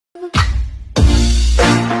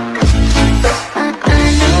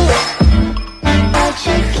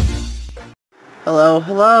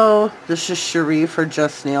Hello, this is Cherie for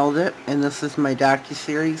Just Nailed It, and this is my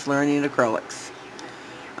Docuseries, Learning Acrylics.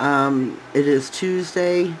 It is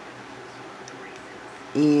Tuesday,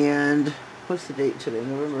 and what's the date today?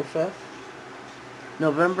 November 5th?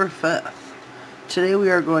 November 5th. Today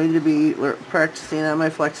we are going to be practicing on my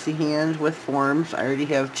flexi hand with forms. I already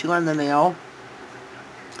have 2 on the nail.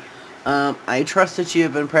 I trust that you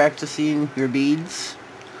have been practicing your beads,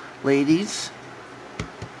 ladies.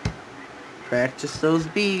 Practice those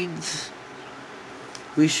beads.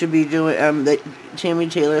 We should be doing, Tammy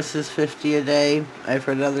Taylor says 50 a day. I've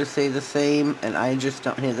heard others say the same, and I just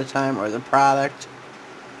don't have the time or the product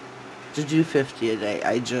to do 50 a day.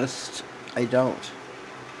 I don't.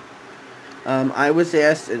 I was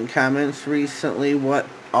asked in comments recently what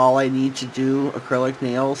all I need to do acrylic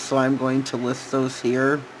nails, so I'm going to list those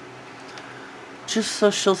here. Just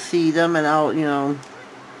so she'll see them, and I'll,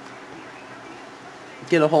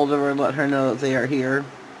 get a hold of her and let her know that they are here.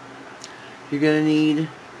 You're going to need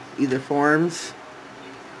either forms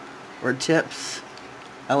or tips.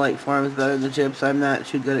 I like forms better than tips. I'm not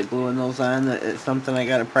too good at gluing those on. It's something I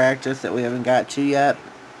got to practice that we haven't got to yet.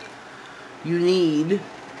 You need,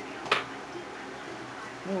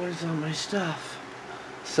 where's all my stuff?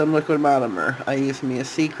 Some liquid monomer. I use me a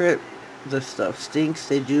secret. This stuff stinks.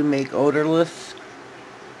 They do make odorless.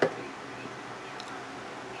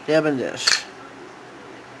 Dab and dish.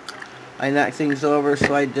 I knock things over,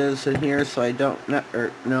 so I did this in here, so I don't,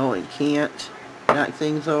 I can't knock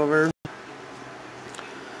things over.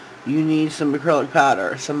 You need some acrylic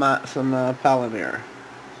powder, some polymer.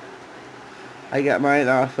 I got mine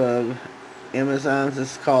off of Amazon's.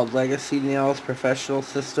 It's called Legacy Nails Professional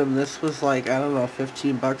System. This was like, I don't know,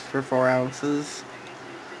 15 bucks for 4 ounces,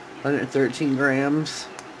 113 grams.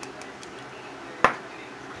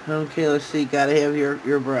 Okay, let's see, gotta have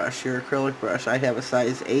your brush, your acrylic brush. I have a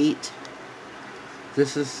size 8.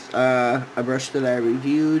 This is a brush that I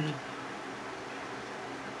reviewed.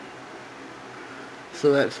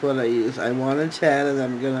 So that's what I use. I want a 10, and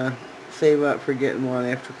I'm going to save up for getting one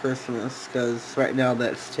after Christmas, because right now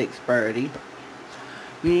that takes priority.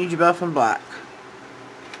 You need your buffing block.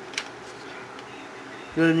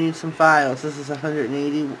 You're going to need some files. This is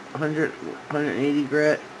 180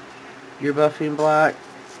 grit. Your buffing block.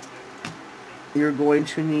 You're going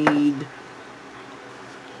to need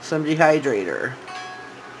some dehydrator.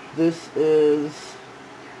 This is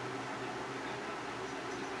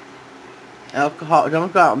alcohol.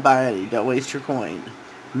 Don't go out and buy any. Don't waste your coin.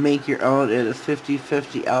 Make your own. It is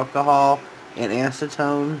 50-50 alcohol and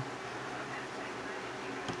acetone.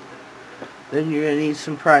 Then you're going to need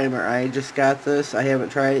some primer. I just got this. I haven't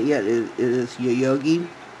tried it yet. It is Yogi.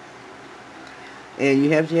 And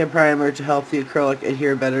you have to have primer to help the acrylic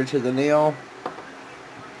adhere better to the nail.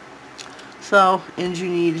 So, and you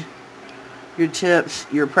need your tips,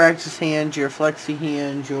 your practice hand, your flexi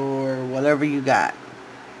hand, your whatever you got.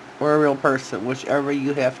 Or a real person, whichever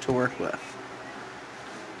you have to work with.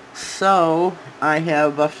 So, I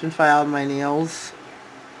have buffed and filed my nails.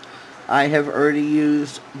 I have already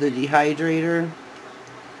used the dehydrator.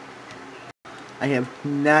 I have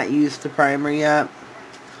not used the primer yet.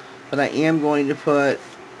 But I am going to put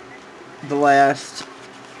the last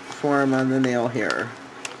form on the nail here.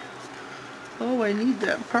 Oh, I need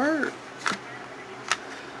that part.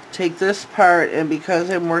 Take this part, and because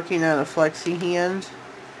I'm working on a flexi hand,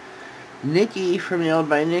 Nikki from Nailed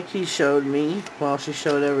by Nikki showed me, well, she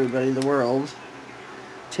showed everybody, the world.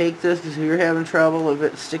 Take this, because if you're having trouble with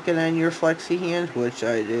it sticking on your flexi hand, which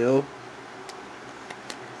I do,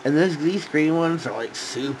 and these green ones are like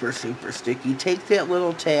super sticky. Take that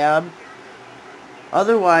little tab.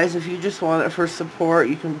 Otherwise, if you just want it for support,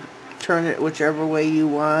 you can turn it whichever way you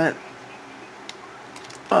want.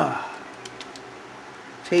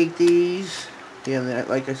 Take these. Yeah,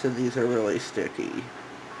 like I said, these are really sticky.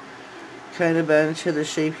 Kind of bend to the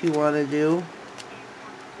shape you want to do.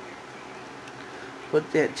 Put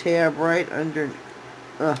that tab right underneath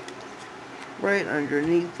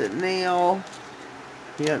the nail.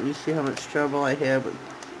 Yeah, you see how much trouble I have with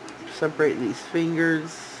separating these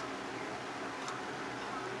fingers.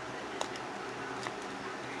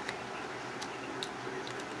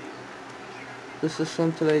 This is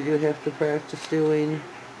something I do have to practice doing.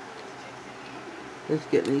 Is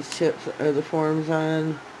getting these tips or the forms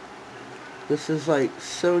on. This is like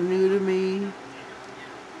so new to me.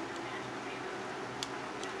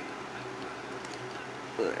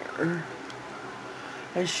 There.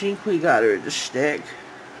 I think we got her to stick.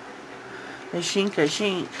 I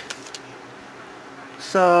think.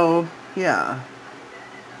 So, yeah.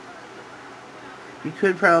 You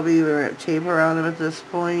could probably even wrap tape around them at this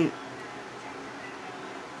point.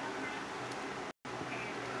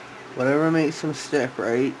 Whatever makes them stick,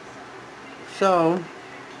 right? So,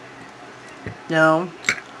 now,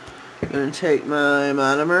 I'm going to take my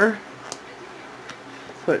monomer,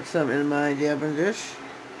 put some in my dabbing dish.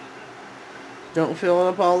 Don't fill it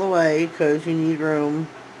up all the way because you need room.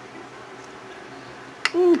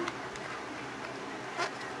 Ooh.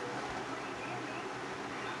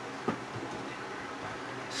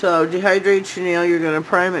 So, dehydrate your nail. You're going to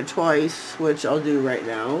prime it twice, which I'll do right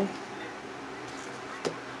now.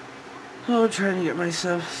 Oh, trying to get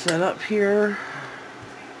myself set up here.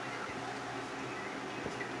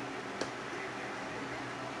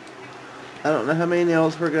 I don't know how many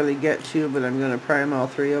nails we're going to get to, but I'm going to prime all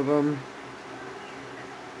 3 of them.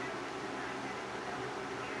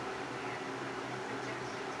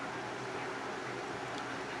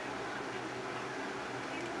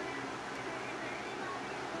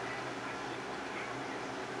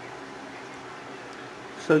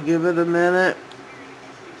 So give it a minute.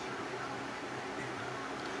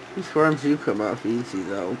 These forms do come off easy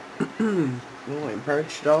though. Oh, I'm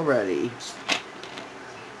parched already.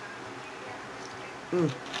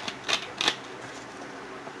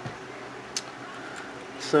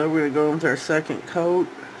 So we're going to go with our second coat.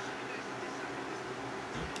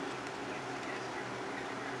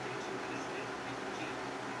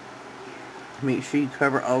 Make sure you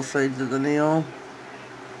cover all sides of the nail.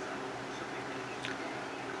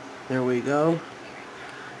 There we go.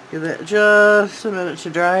 Give that just a minute to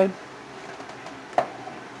dry.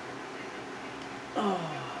 Oh.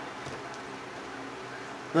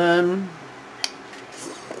 Then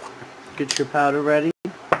get your powder ready.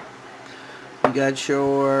 You got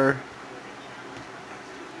your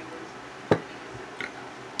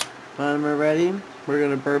monomer ready. We're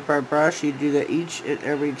going to burp our brush. You do that each and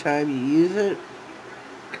every time you use it.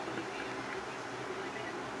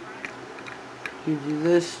 You do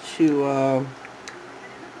this to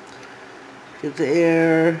get the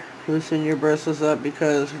air, loosen your bristles up,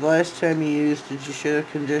 because the last time you used it, you should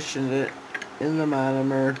have conditioned it in the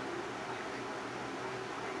monomer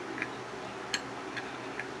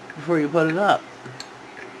before you put it up.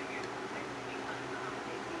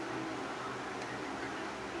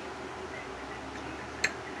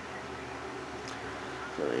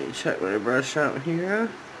 So let me check my brush out here.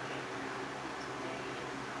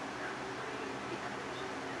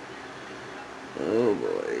 Oh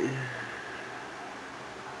boy.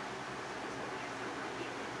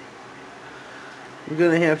 I'm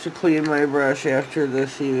going to have to clean my brush after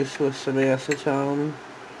this use with some acetone.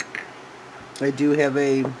 I do have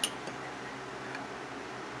a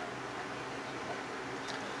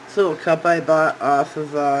little cup I bought off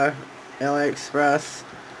of AliExpress.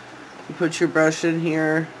 You put your brush in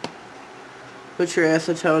here, put your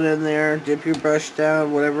acetone in there, dip your brush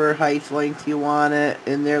down whatever height, length you want it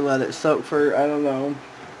in there, let it soak for, I don't know,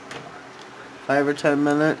 5 or 10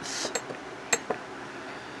 minutes.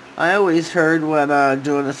 I always heard when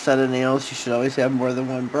doing a set of nails you should always have more than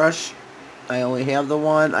one brush. I only have the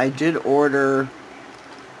one. I did order,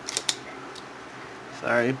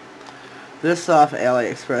 sorry, this off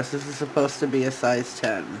AliExpress. This is supposed to be a size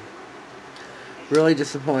 10. Really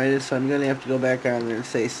disappointed, so I'm going to have to go back on there and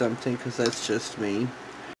say something, because that's just me.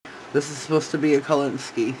 This is supposed to be a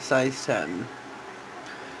Kolinsky, size 10.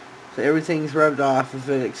 So everything's rubbed off of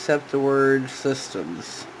it except the word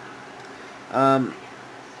systems.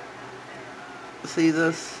 See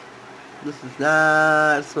this? This is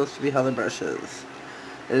not supposed to be how the brush is.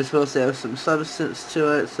 It is supposed to have some substance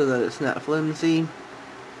to it so that it's not flimsy.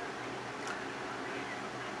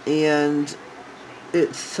 And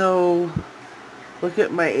it's so... Look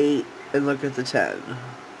at my 8 and look at the 10.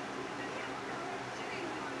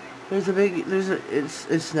 It's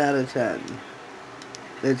not a 10.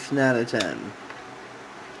 It's not a 10.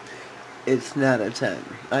 It's not a 10.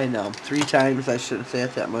 I know. 3 times I shouldn't say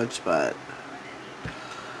it that much, but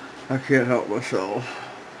I can't help myself.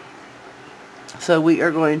 So we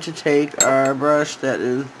are going to take our brush that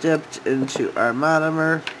is dipped into our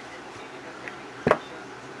monomer.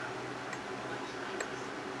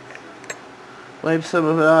 Wipe some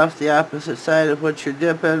of it off the opposite side of what you're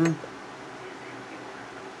dipping.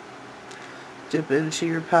 Dip into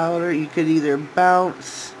your powder. You could either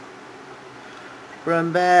bounce,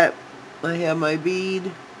 run back. I have my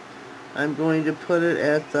bead. I'm going to put it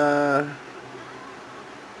at the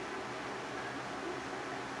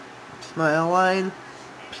smile line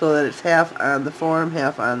so that it's half on the form,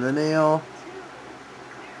 half on the nail.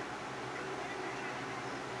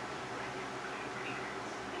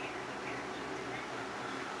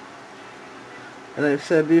 And I've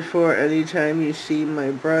said before, anytime you see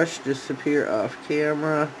my brush disappear off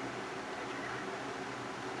camera,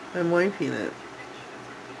 I'm wiping it.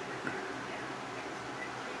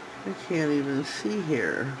 can't even see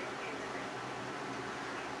here.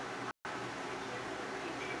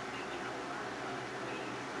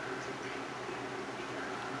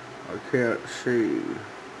 I can't see.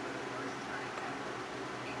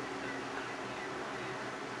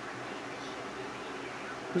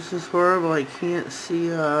 This is horrible. I can't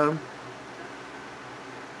see,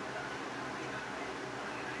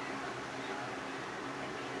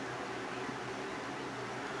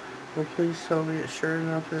 Oh, please tell me it sure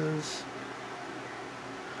enough is.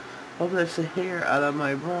 Oh, that's the hair out of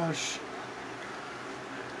my brush.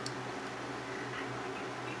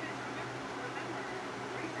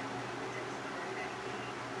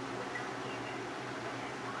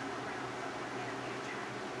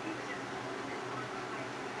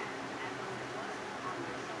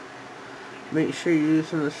 Make sure you're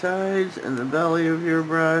using the sides and the belly of your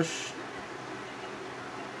brush.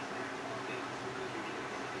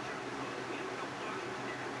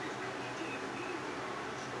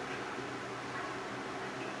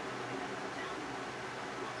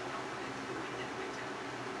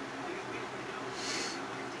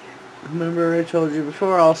 Remember I told you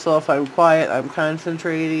before also, if I'm quiet, I'm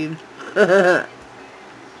concentrating. I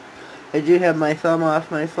do have my thumb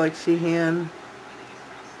off my flexi hand.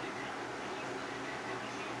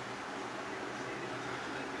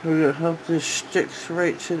 We're going to hope this sticks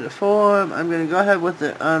right to the form. I'm going to go ahead with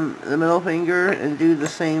the middle finger and do the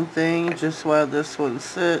same thing just while this one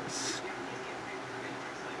sits.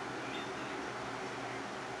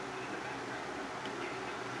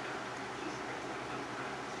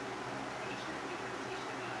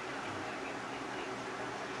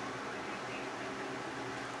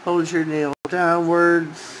 Hold your nail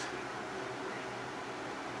downwards.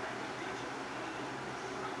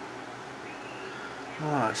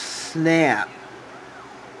 Oh, snap.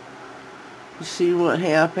 You see what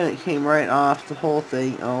happened? It came right off the whole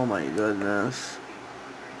thing. Oh my goodness.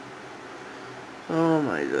 Oh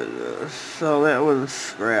my goodness. So that one's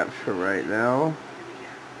scrapped for right now.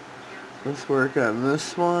 Let's work on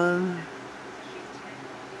this one.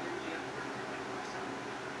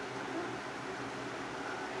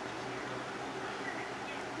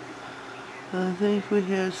 I think we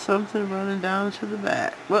had something running down to the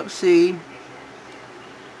back. Whoopsie.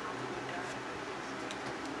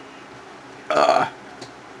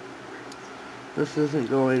 This isn't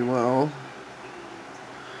going well.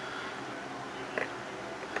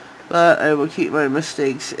 But I will keep my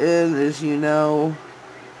mistakes in, as you know.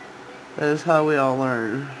 That is how we all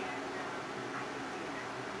learn.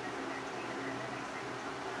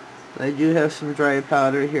 I do have some dry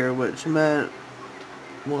powder here, which meant,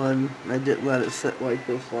 one, I didn't let it sit like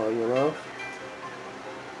this long enough.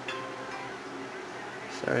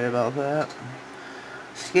 Sorry about that.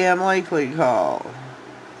 Scam likely call.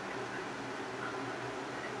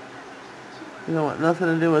 You know what? Nothing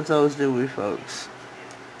to do with those, do we, folks?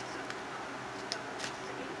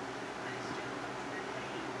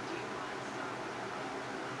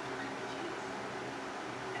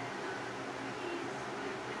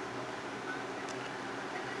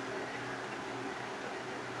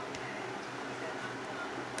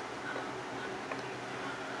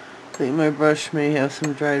 I think my brush may have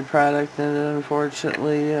some dried product in it,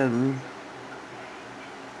 unfortunately, and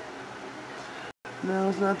now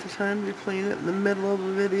is not the time to clean it in the middle of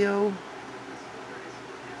the video.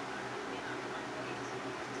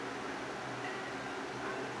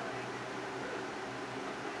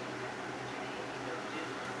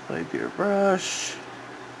 Wipe your brush.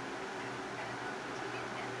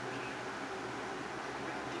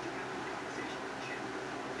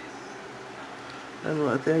 And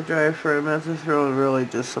let that dry for a minute. This roll really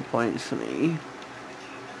disappoints me.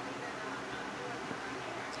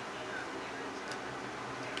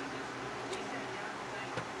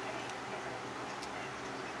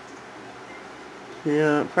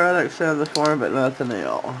 Yeah, product's on the form, but not the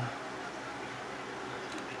nail.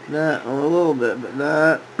 Not a little bit, but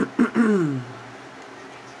not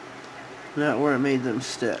not where it made them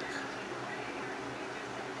stick.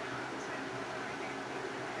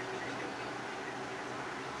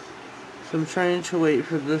 So I'm trying to wait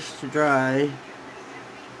for this to dry.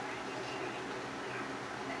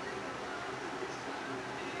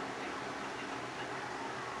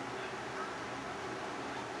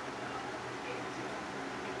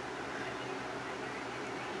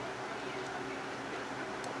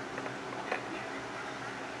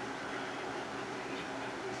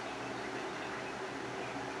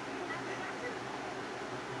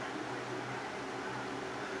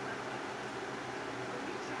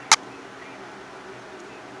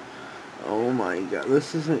 Oh my god,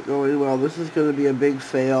 this isn't going well. This is going to be a big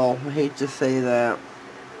fail. I hate to say that.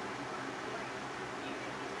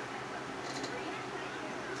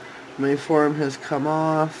 My form has come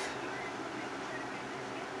off.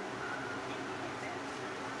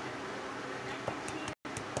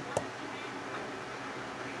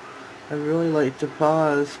 I really like to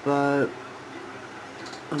pause, but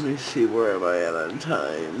let me see, where am I at on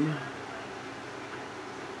time?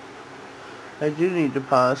 I do need to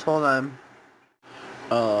pause. Hold on.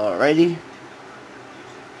 Alrighty.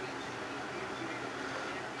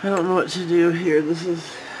 I don't know what to do here. This is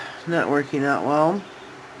not working out well.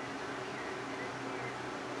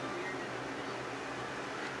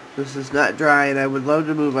 This is not drying. I would love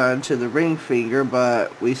to move on to the ring finger,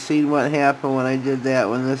 but we seen what happened when I did that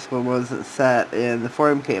when this one wasn't set and the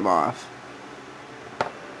form came off.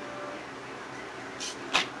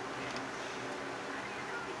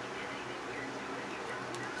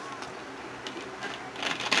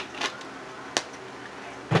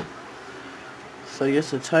 So I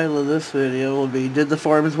guess the title of this video will be, Did the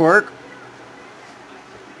Forms Work?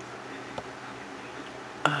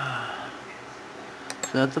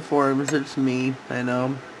 It's not the forms, it's me. I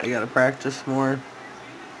know. I gotta practice more.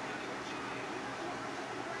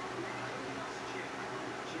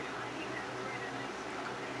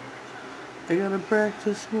 I gotta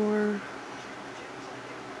practice more.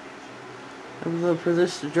 I would love for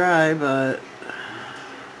this to dry, but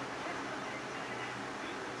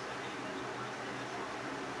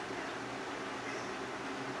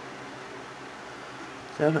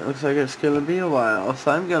it looks like it's going to be a while.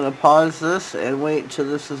 So I'm going to pause this and wait till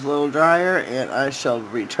this is a little drier, and I shall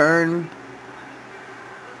return.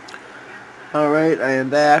 Alright, I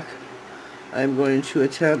am back. I'm going to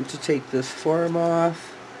attempt to take this form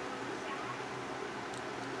off.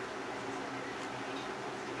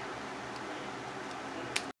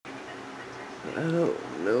 I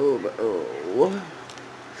don't know, but oh,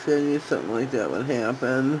 see, I knew something like that would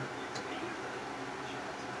happen.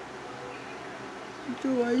 What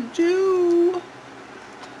do I do?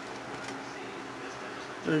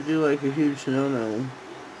 I do like a huge no-no. I'm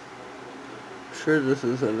sure this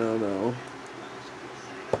is a no-no.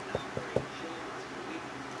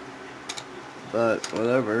 But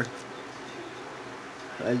whatever.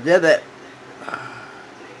 I did it.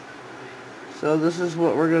 So this is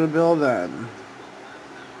what we're going to build on.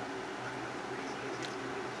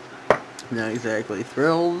 Not exactly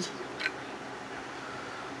thrilled.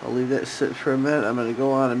 I'll leave that sit for a minute. I'm going to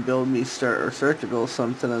go on and start to build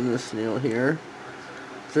something on this nail here.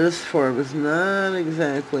 This form is not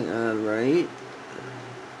exactly on right.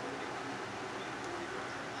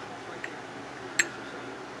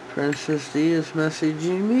 Princess D is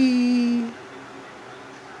messaging me.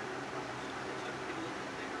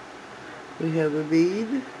 We have a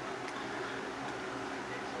bead.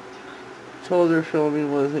 Told her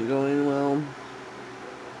filming wasn't going well.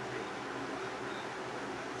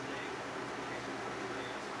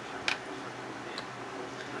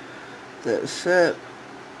 That's it.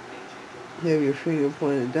 Have your finger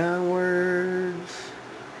pointed downwards.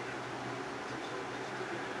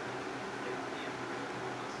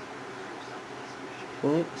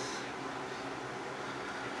 Whoops.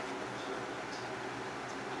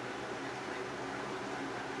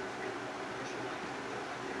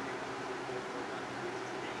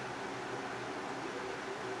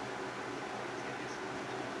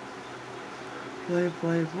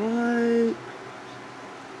 Wipe.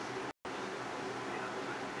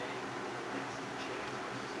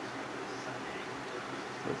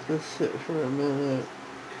 Let this sit for a minute.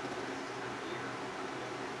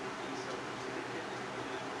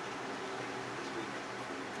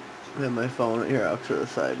 I have my phone right here out to the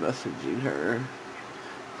side messaging her.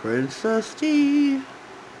 Princess D.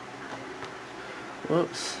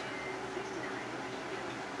 Whoops.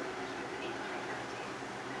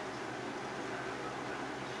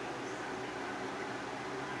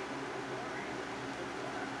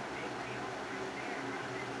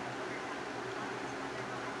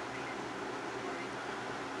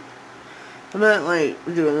 I'm not like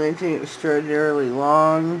doing anything extraordinarily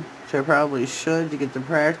long, which I probably should to get the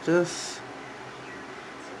practice.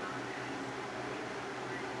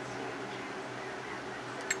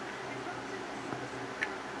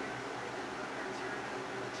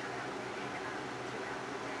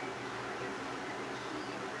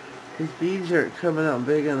 These beads aren't coming out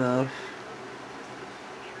big enough.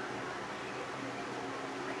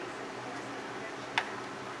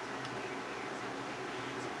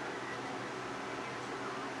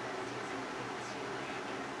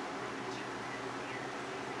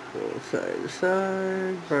 Go side to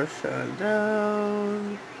side, brush on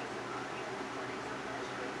down.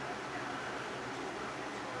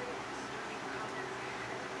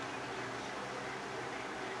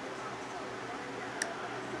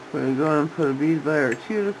 We're going to go and put a bead by our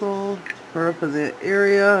cuticle. We're up in that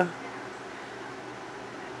area.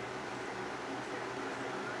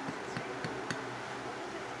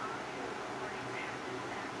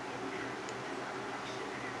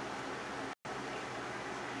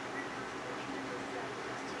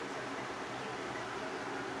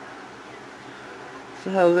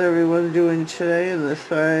 So how's everyone doing today on this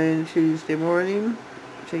fine Tuesday morning?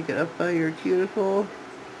 Take it up by your cuticle.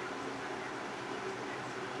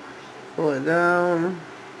 Pull it down.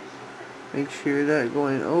 Make sure you're not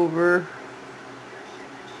going over.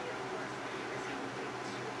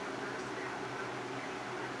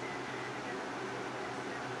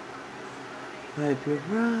 Wipe your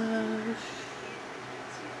brush.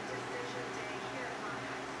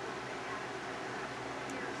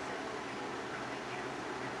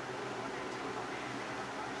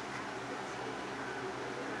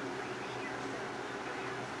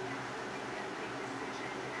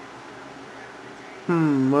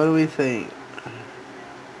 What do we think?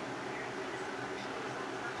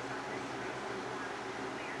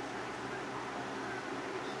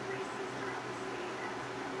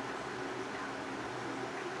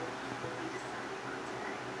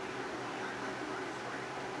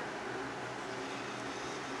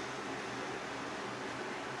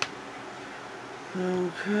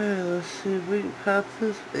 Okay, let's see if we can pop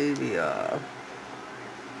this baby off.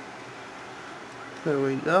 There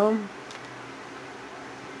we go.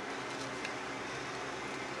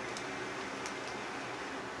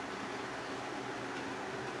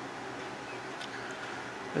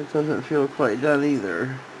 It doesn't feel quite done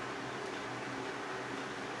either.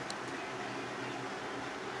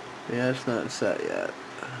 Yeah, it's not set yet.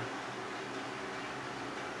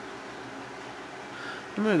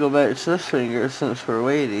 I'm going to go back to this finger since we're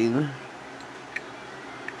waiting.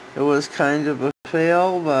 It was kind of a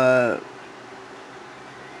fail, but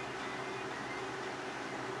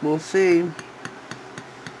we'll see.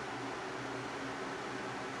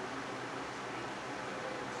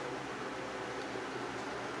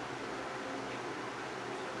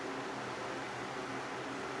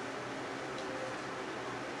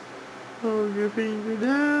 Hold your finger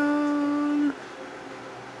down.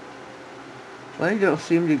 Mine don't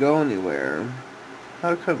seem to go anywhere.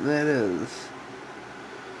 How come that is?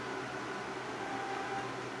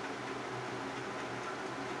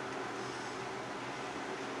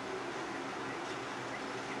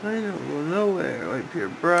 Mine don't go nowhere. Wipe your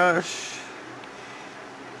brush.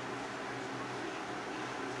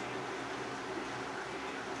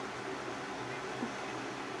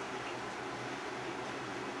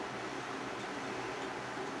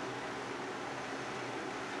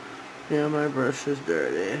 Yeah, my brush is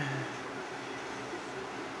dirty.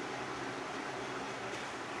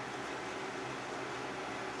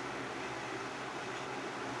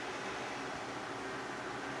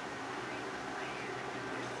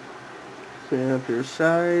 Clean up your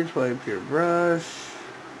sides, wipe your brush.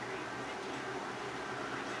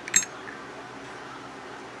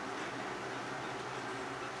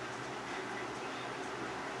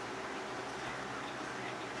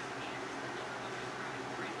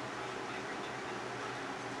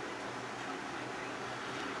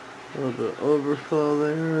 A little bit of overflow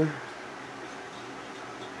there.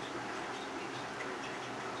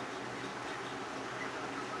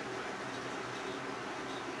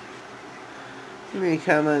 Give me a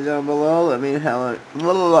comment down below. Let me know how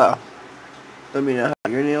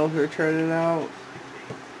your nails are turning out.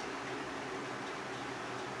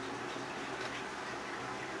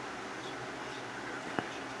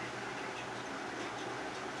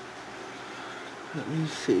 Let me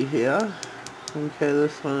see here. Okay,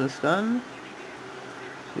 this one is done.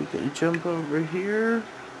 We can jump over here.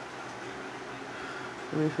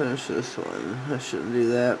 Let me finish this one. I shouldn't do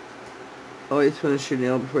that. Always finish your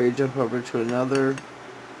nail before you jump over to another.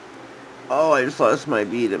 Oh, I just lost my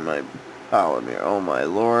bead in my polymer. Oh my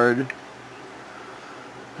lord.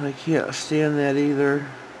 I can't stand that either.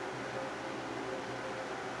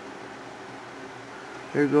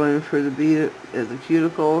 You're going for the bead at the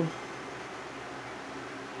cuticle.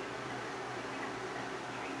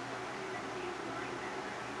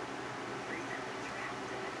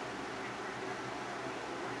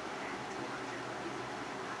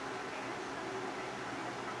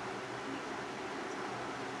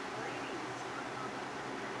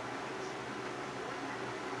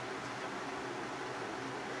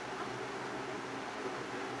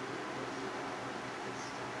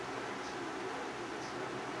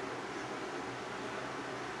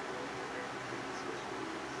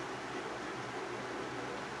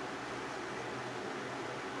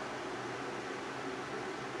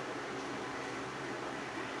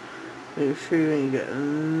 Make sure you ain't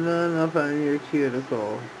getting none up on your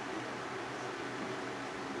cuticle.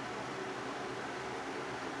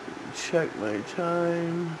 Check my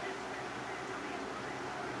time.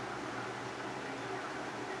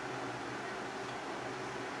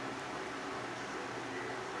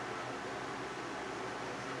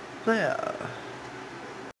 There.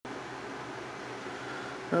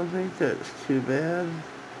 I don't think that's too bad.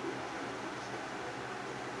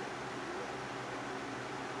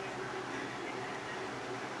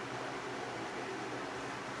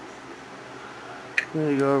 I'm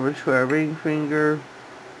going to go over to our ring finger.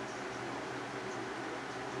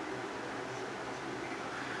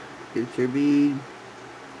 Get your bead.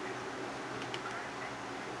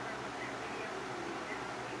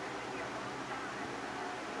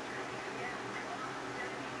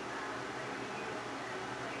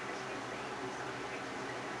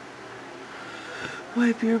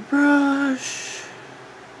 Wipe your brush.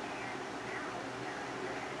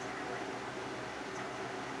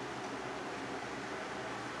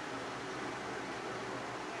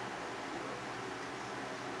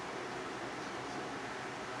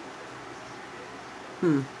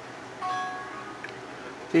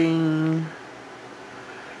 Ding.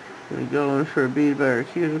 We're going for a bead by our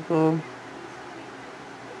cuticle.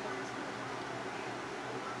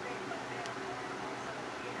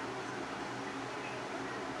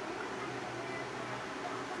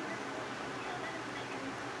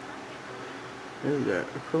 And got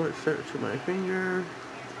acrylic start to my finger.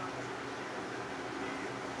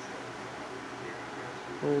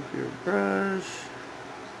 Hold your brush.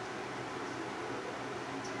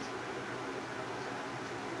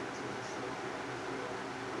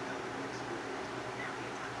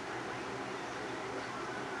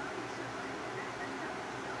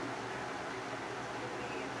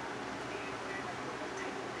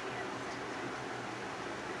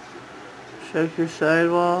 Check your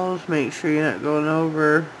sidewalls, make sure you're not going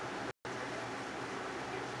over.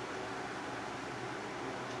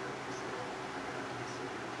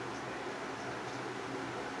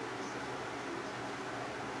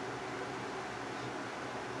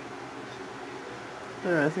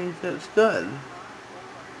 There, I think that's good.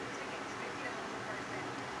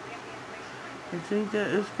 I think that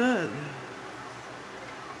is good.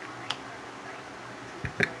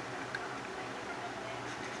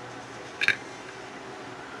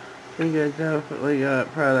 I think I definitely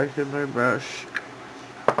got product in my brush.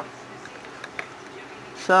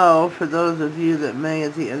 So, for those of you that may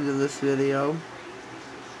at the end of this video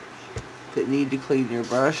that need to clean your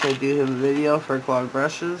brush, I do have a video for clogged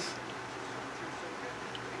brushes.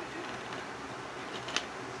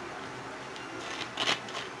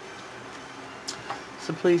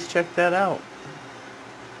 So please check that out.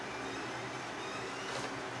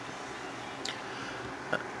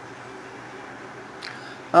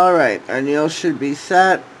 Alright, our nail should be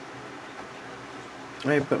set.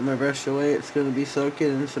 I put my brush away. It's going to be soaking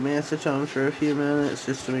in some acetone for a few minutes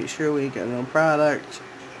just to make sure we ain't got no product.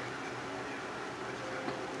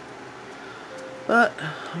 But,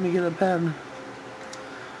 let me get a pen.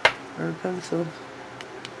 Or a pencil.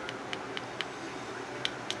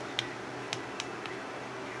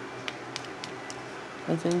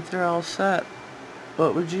 I think they're all set.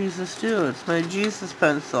 What would Jesus do? It's my Jesus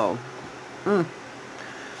pencil.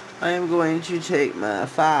 I am going to take my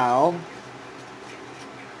file.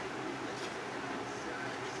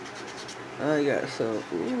 I got some,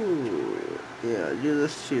 yeah, do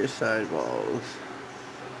this to your sidewalls.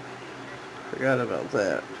 Forgot about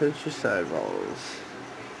that. Pinch your sidewalls.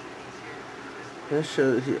 This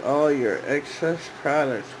shows you all your excess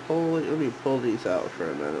products. Holy, let me pull these out for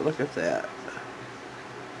a minute. Look at that.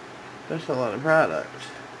 That's a lot of product.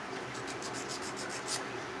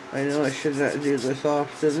 I know I should not do this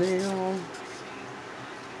off the nail.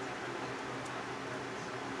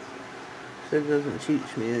 It doesn't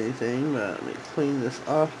teach me anything, but let me clean this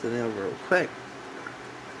off the nail real quick.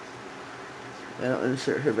 And I'll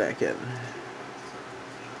insert her back in.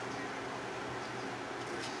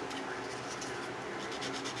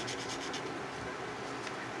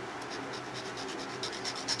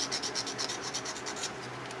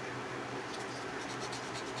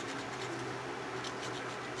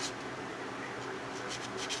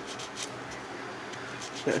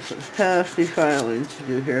 Got some hefty filing to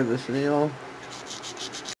do here, this nail.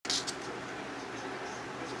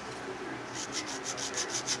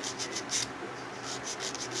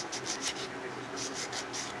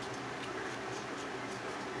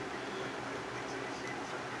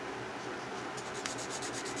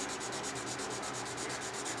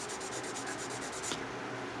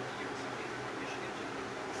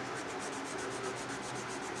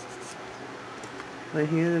 My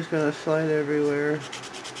hand is going to slide everywhere.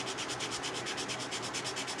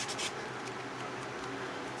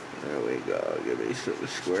 There we go. Give me some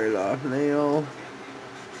squared off nail.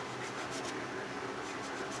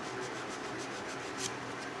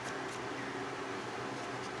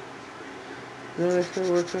 Then I start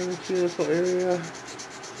working on the cuticle area.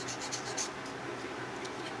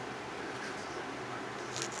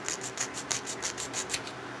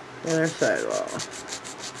 And our sidewall.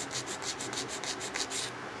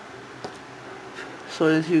 So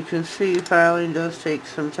as you can see, filing does take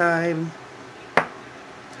some time.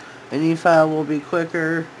 An e-file will be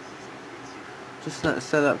quicker. Just not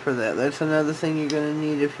set up for that. That's another thing you're going to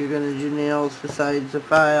need if you're going to do nails besides the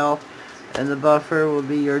file. And the buffer will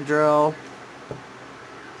be your drill.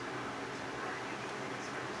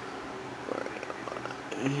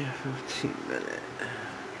 15 minutes.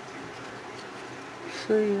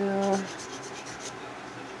 So yeah.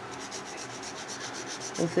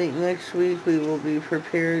 I think next week we will be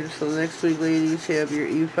prepared. So next week, ladies, have your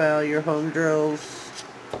e-file, your home drills,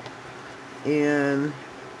 and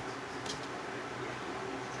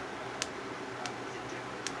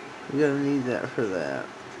you're going to need that for that.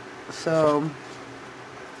 So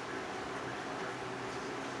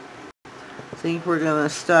I think we're going to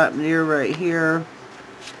stop near right here.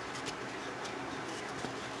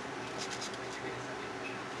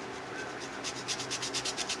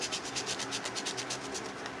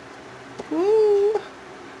 Woo!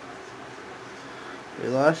 We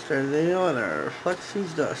lost our nail and our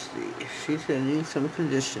Flexi's dusty. She's going to need some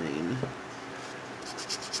conditioning.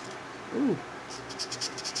 Ooh.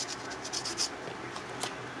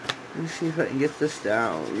 Let me see if I can get this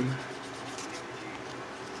down.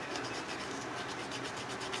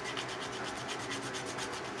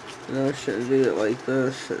 No, I shouldn't do it like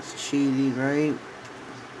this. That's cheating, right?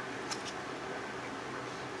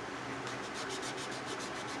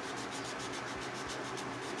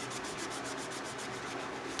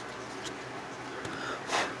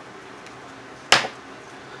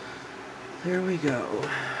 There we go.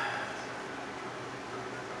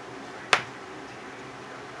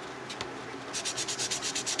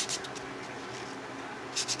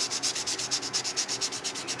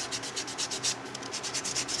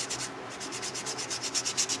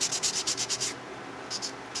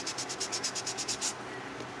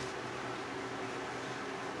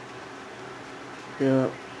 Yeah,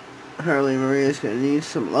 Harley Maria's going to need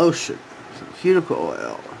some lotion, some cuticle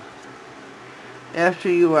oil. After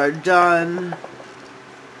you are done,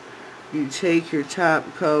 you take your top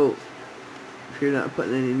coat, if you're not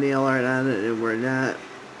putting any nail art on it, and we're not,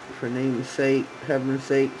 for name's sake, heaven's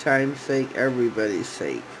sake, time's sake, everybody's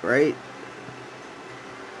sake, right?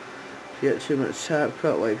 If you got too much top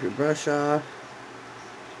coat, wipe your brush off.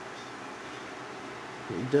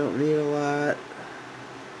 You don't need a lot.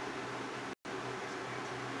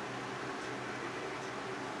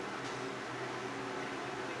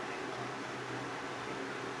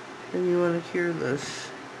 And you want to cure this.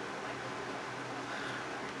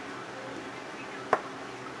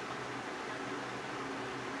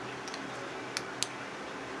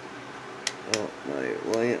 Oh,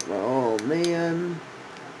 my lamp, oh man.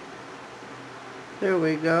 There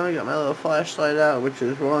we go. I got my little flashlight out, which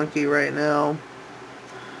is wonky right now. I'm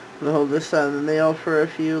going to hold this on the nail for a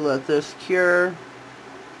few, let this cure.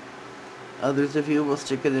 Others of you will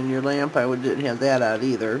stick it in your lamp. I didn't have that out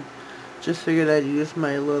either. Just figured I'd use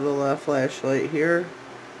my little flashlight here.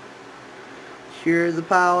 Cure the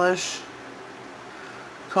polish.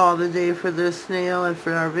 Call it a day for this nail and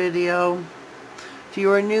for our video. If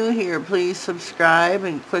you are new here, please subscribe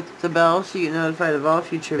and click the bell so you get notified of all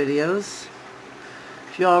future videos.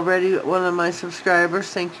 If you're already one of my subscribers,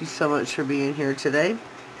 thank you so much for being here today.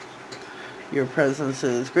 Your presence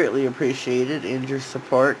is greatly appreciated, and your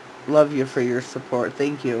support. Love you for your support.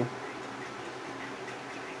 Thank you.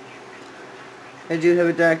 I do have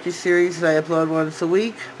a docuseries that I upload once a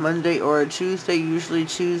week, Monday or a Tuesday, usually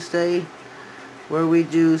Tuesday, where we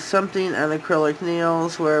do something on acrylic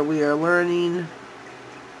nails, where we are learning.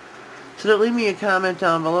 So don't leave me a comment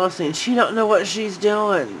down below saying she don't know what she's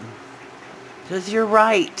doing. Because you're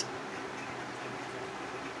right.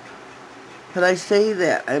 But I say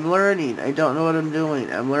that. I'm learning. I don't know what I'm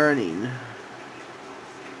doing. I'm learning.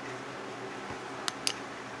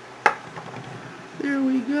 There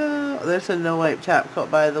we go. That's a no-wipe top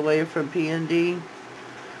coat, by the way, from P&D.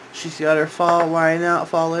 She's got her fall line out,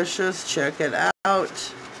 Fallicious. Check it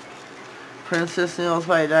out. Princess Nails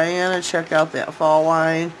by Diana. Check out that fall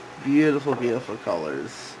line. Beautiful, beautiful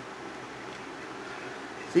colors.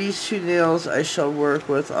 These two nails I shall work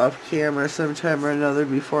with off camera sometime or another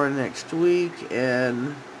before next week.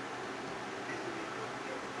 And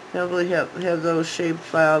Hopefully have those shaped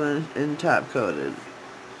filed and top coated.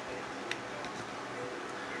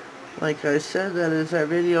 Like I said, that is our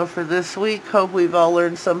video for this week. Hope we've all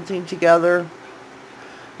learned something together.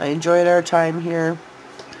 I enjoyed our time here.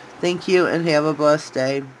 Thank you and have a blessed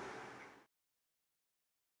day.